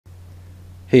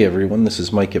Hey everyone, this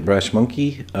is Mike at Brash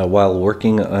Monkey. While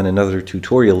working on another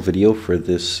tutorial video for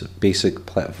this basic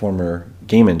platformer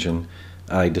game engine,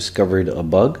 I discovered a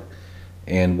bug,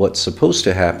 and what's supposed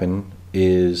to happen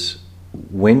is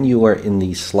when you are in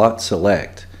the slot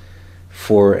select,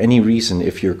 for any reason,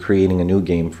 if you're creating a new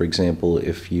game, for example,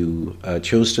 if you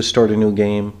chose to start a new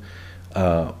game,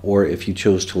 or if you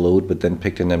chose to load but then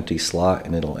picked an empty slot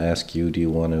and it'll ask you, do you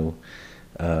want to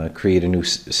create a new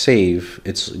save,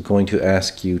 it's going to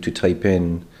ask you to type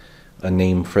in a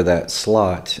name for that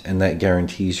slot, and that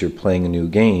guarantees you're playing a new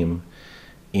game.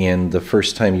 And the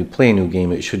first time you play a new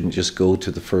game, it shouldn't just go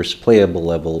to the first playable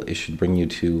level, it should bring you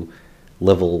to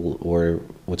level, or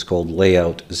what's called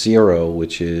layout 0,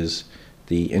 which is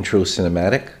the intro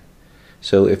cinematic.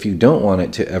 So if you don't want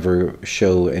it to ever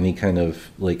show any kind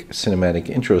of like cinematic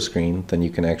intro screen, then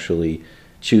you can actually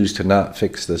choose to not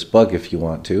fix this bug if you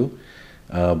want to.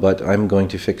 But I'm going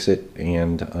to fix it,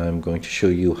 and I'm going to show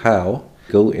you how.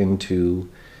 Go into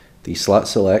the slot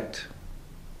select,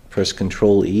 press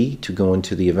Control E to go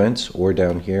into the events, or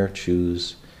down here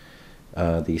choose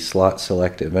the slot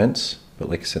select events. But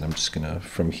like I said, I'm just gonna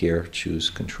from here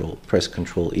press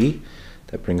Control E.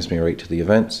 That brings me right to the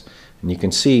events, and you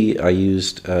can see I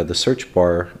used the search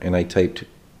bar and I typed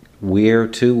where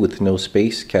to with no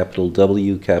space, capital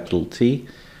W, capital T.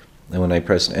 And when I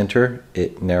pressed enter,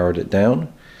 it narrowed it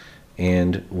down.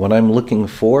 And what I'm looking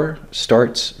for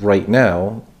starts right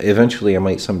now. Eventually, I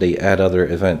might someday add other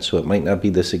events, so it might not be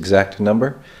this exact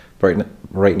number. But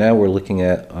right now, we're looking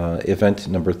at event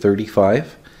number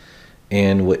 35.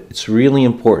 And what's really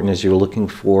important is you're looking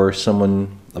for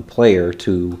a player,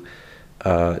 to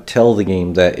tell the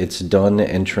game that it's done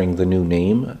entering the new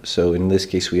name. So in this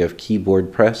case, we have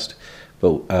keyboard pressed,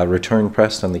 but return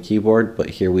pressed on the keyboard. But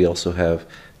here we also have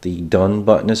the done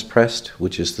button is pressed,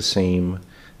 which is the same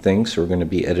thing. So we're going to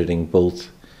be editing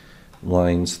both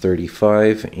lines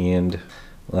 35 and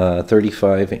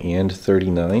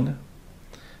 39.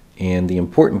 And the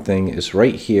important thing is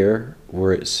right here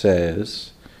where it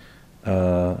says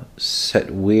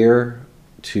set where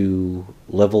to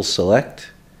level select.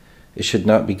 It should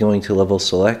not be going to level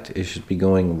select. It should be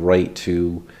going right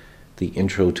to the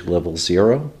intro to level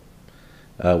 0,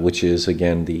 which is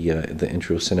again the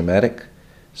intro cinematic.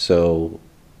 So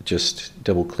just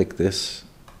double click this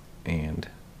and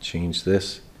change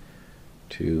this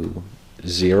to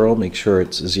 0. Make sure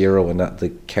it's 0 and not the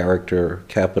character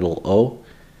capital O.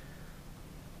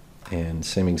 And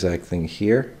same exact thing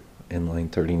here in line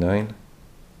 39.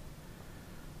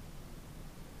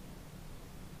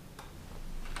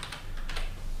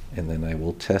 And then I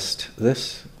will test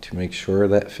this to make sure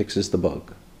that fixes the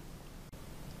bug.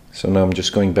 So now I'm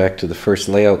just going back to the first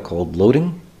layout called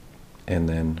loading, and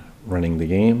then running the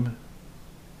game.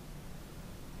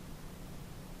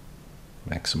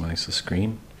 Maximize the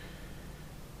screen.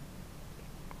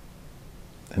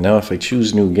 And now if I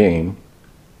choose new game,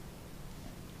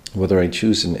 whether I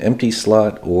choose an empty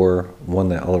slot or one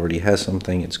that already has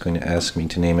something, it's going to ask me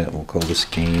to name it. We'll call this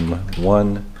game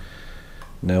 1.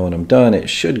 Now when I'm done, it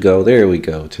should go, there we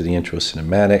go, to the intro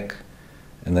cinematic.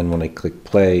 And then when I click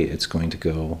play, it's going to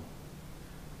go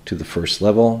to the first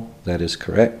level. That is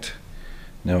correct.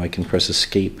 Now I can press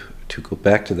escape to go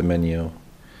back to the menu.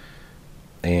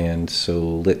 And so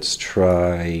let's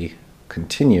try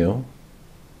continue.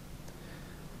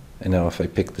 And now if I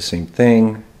pick the same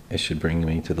thing, it should bring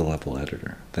me to the level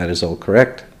editor. That is all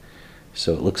correct.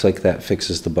 So it looks like that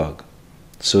fixes the bug.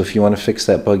 So if you want to fix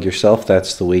that bug yourself,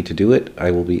 that's the way to do it.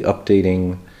 I will be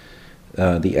updating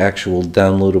the actual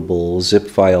downloadable zip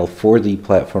file for the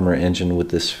platformer engine with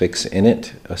this fix in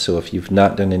it. So if you've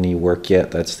not done any work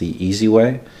yet, that's the easy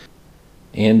way.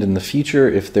 And in the future,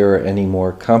 if there are any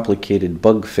more complicated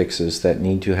bug fixes that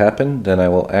need to happen, then I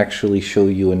will actually show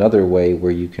you another way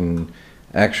where you can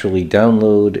actually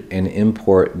download and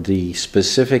import the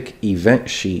specific event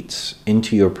sheets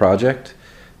into your project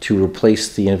to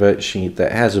replace the event sheet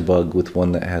that has a bug with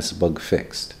one that has a bug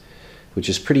fixed, which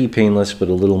is pretty painless but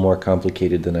a little more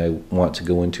complicated than I want to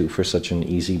go into for such an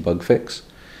easy bug fix.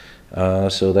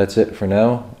 So that's it for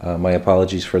now. My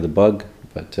apologies for the bug,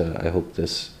 but I hope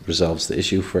this resolves the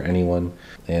issue for anyone.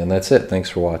 And that's it. Thanks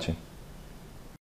for watching.